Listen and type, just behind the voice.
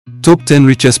Top 10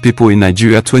 Richest People in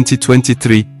Nigeria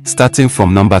 2023, starting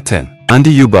from number 10. Andy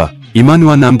Uba.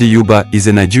 Emmanuel Nnamdi Uba is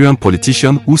a Nigerian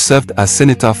politician who served as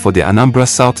senator for the Anambra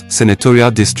South Senatorial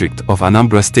District of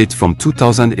Anambra State from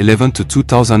 2011 to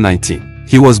 2019.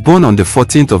 He was born on the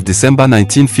 14th of December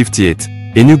 1958,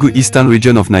 Enugu Eastern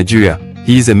region of Nigeria.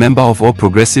 He is a member of All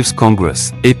Progressives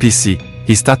Congress, APC.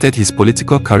 He started his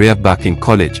political career back in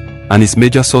college, and his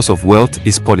major source of wealth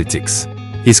is politics.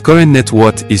 His current net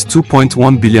worth is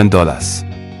 $2.1 billion.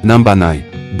 Number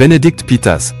 9. Benedict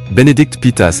Peters. Benedict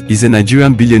Peters is a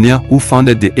Nigerian billionaire who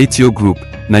founded the ATO Group,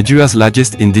 Nigeria's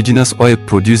largest indigenous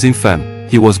oil-producing firm.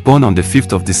 He was born on the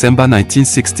 5th of December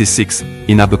 1966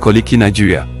 in Abakaliki,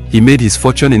 Nigeria. He made his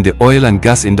fortune in the oil and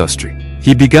gas industry.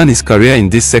 He began his career in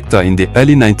this sector in the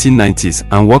early 1990s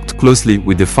and worked closely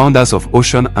with the founders of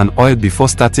Ocean and Oil before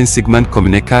starting Sigmund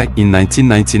Communique in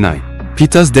 1999.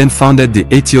 Peters then founded the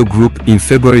ATO Group in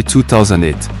February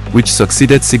 2008, which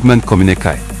succeeded Sigmund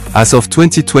Communique. As of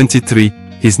 2023,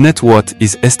 his net worth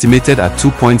is estimated at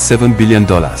 $2.7 billion.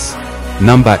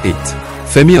 Number 8.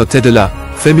 Femi Otedola.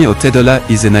 Femi Otedola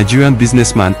is a Nigerian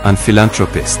businessman and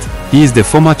philanthropist. He is the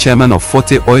former chairman of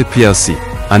Forte Oil PLC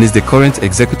and is the current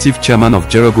executive chairman of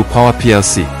Jerogu Power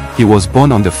PLC. He was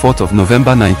born on the 4th of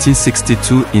November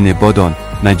 1962 in Ibadan,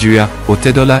 Nigeria.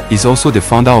 Otedola is also the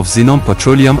founder of Xenon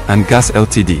Petroleum and Gas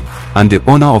Ltd. and the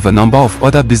owner of a number of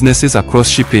other businesses across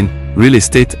shipping, real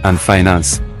estate and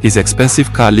finance. His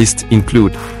expensive car list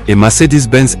include a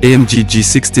Mercedes-Benz AMG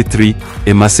G63,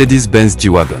 a Mercedes-Benz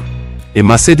G-Wagon, a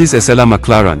Mercedes SLR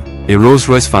McLaren, a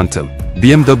Rolls-Royce Phantom,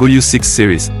 BMW 6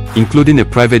 Series, including a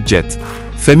private jet.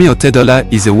 Femi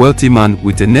Otedola is a wealthy man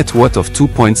with a net worth of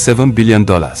 $2.7 billion.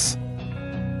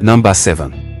 Number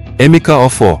 7. Emeka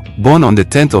Ofor. Born on the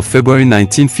 10th of February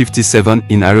 1957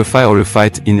 in Arifai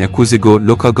Orifite in Ekuzigo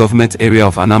local government area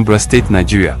of Anambra State,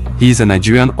 Nigeria. He is a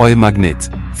Nigerian oil magnate,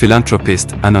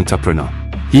 philanthropist and entrepreneur.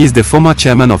 He is the former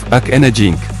chairman of Arc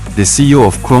Energy Inc., the CEO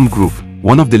of Chrome Group,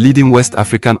 one of the leading West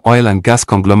African oil and gas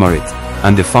conglomerate,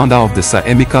 and the founder of the Sir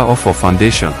Emeka Ofor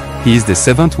Foundation. He is the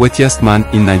 7th wealthiest man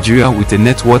in Nigeria with a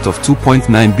net worth of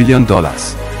 $2.9 billion.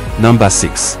 Number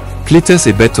 6.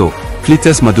 Cletus Ebeto.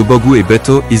 Cletus Madubogu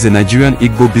Ebeto is a Nigerian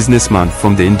Igbo businessman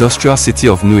from the industrial city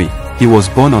of Nui. He was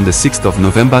born on the 6th of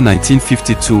November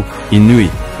 1952 in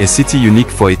Nui, a city unique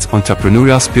for its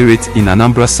entrepreneurial spirit in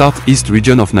Anambra Southeast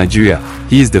region of Nigeria.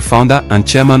 He is the founder and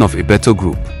chairman of Ebeto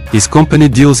Group. His company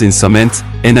deals in cement,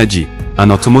 energy,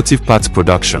 and automotive parts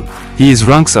production. He is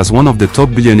ranked as one of the top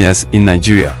billionaires in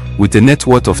Nigeria, with a net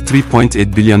worth of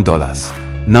 $3.8 billion.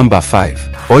 Number 5.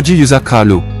 Orji Uzor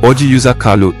Kalu. Orji Uzor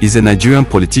Kalu is a Nigerian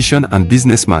politician and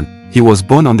businessman. He was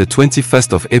born on the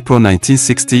 21st of April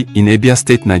 1960 in Abia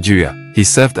State, Nigeria. He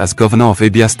served as governor of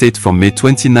Abia State from May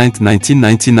 29,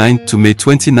 1999 to May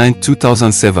 29,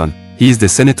 2007. He is the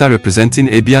senator representing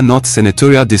Abia North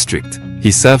Senatorial District.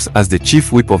 He serves as the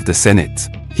chief whip of the Senate.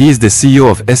 He is the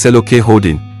CEO of SLOK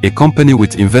Holding, a company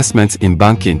with investments in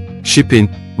banking, shipping,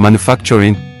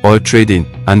 manufacturing, oil trading,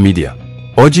 and media.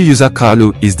 Orji Uzor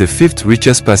Kalu is the 5th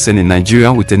richest person in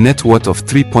Nigeria with a net worth of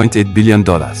 $3.8 billion.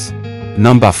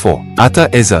 Number 4. Atta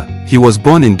Eza. He was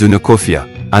born in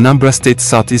Dunukofia, Anambra State,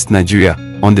 Southeast Nigeria,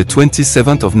 on the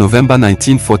 27th of November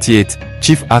 1948.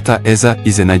 Chief Atta Eza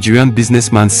is a Nigerian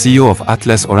businessman, CEO of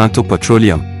Atlas Oranto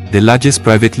Petroleum, the largest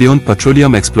privately owned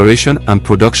petroleum exploration and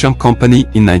production company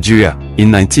in Nigeria.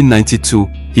 In 1992,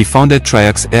 he founded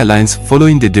Triax Airlines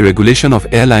following the deregulation of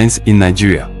airlines in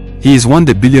Nigeria. He is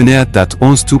the billionaire that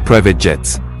owns 2 private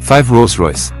jets, 5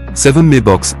 Rolls-Royce, 7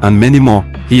 Maybachs and many more.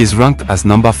 He is ranked as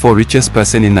number 4 richest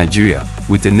person in Nigeria,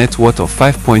 with a net worth of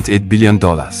 $5.8 billion.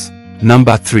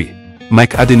 Number 3.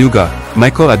 Mike Adenuga.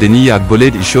 Michael Adeniyi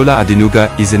Agbolade Ishola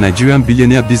Adenuga is a Nigerian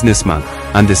billionaire businessman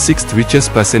and the 6th richest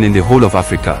person in the whole of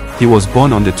Africa. He was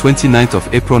born on the 29th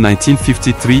of April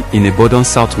 1953 in Ibadan,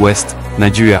 Southwest,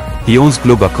 Nigeria. He owns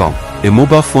Globacom, a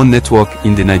mobile phone network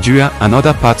in the Nigeria and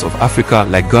other parts of Africa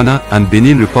like Ghana and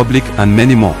Benin Republic and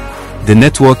many more. The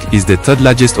network is the 3rd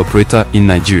largest operator in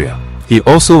Nigeria. He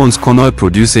also owns corn oil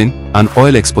producing and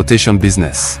oil exportation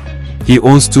business. He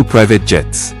owns 2 private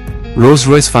jets,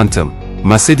 Rolls-Royce Phantom,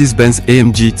 Mercedes-Benz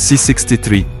AMG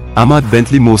C63, Ahmad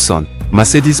Bentley Molson,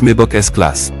 Mercedes Maybach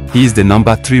S-Class. He is the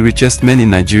number 3 richest man in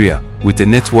Nigeria, with a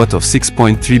net worth of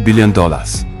 $6.3 billion.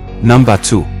 Number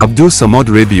 2. Abdul Samad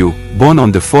Rabiu. Born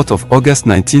on the 4th of August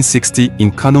 1960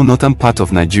 in Kano, northern part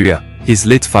of Nigeria. His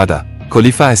late father,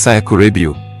 Khalifa Isaiaku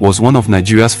Rabiu, was one of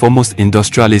Nigeria's foremost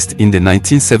industrialists in the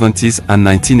 1970s and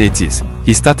 1980s.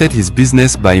 He started his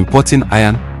business by importing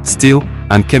iron, steel,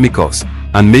 and chemicals.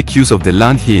 and make use of the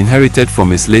land he inherited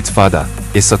from his late father,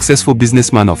 a successful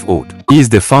businessman of old. He is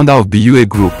the founder of BUA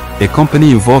Group, a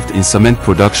company involved in cement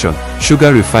production,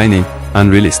 sugar refining,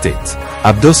 and real estate.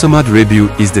 Abdulsamad Rabiu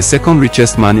is the second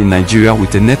richest man in Nigeria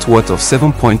with a net worth of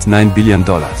 $7.9 billion.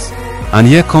 And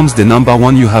here comes the number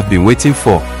one you have been waiting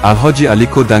for, Alhaji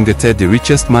Aliko Dangote, the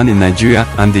richest man in Nigeria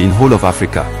and the whole of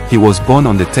Africa. He was born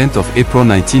on the 10th of April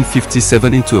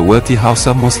 1957 into a wealthy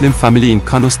Hausa Muslim family in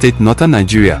Kano State, northern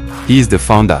Nigeria. He is the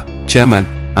founder, chairman,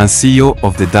 and CEO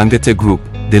of the Dangote Group,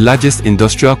 the largest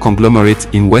industrial conglomerate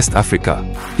in West Africa.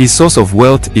 His source of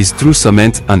wealth is through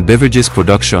cement and beverages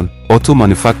production, auto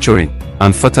manufacturing,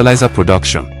 and fertilizer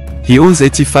production. He owns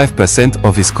 85%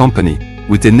 of his company,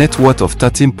 with a net worth of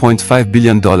 $13.5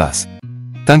 billion.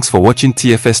 Thanks for watching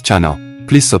TFS channel.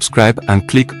 Please subscribe and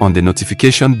click on the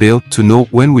notification bell to know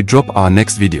when we drop our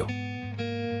next video.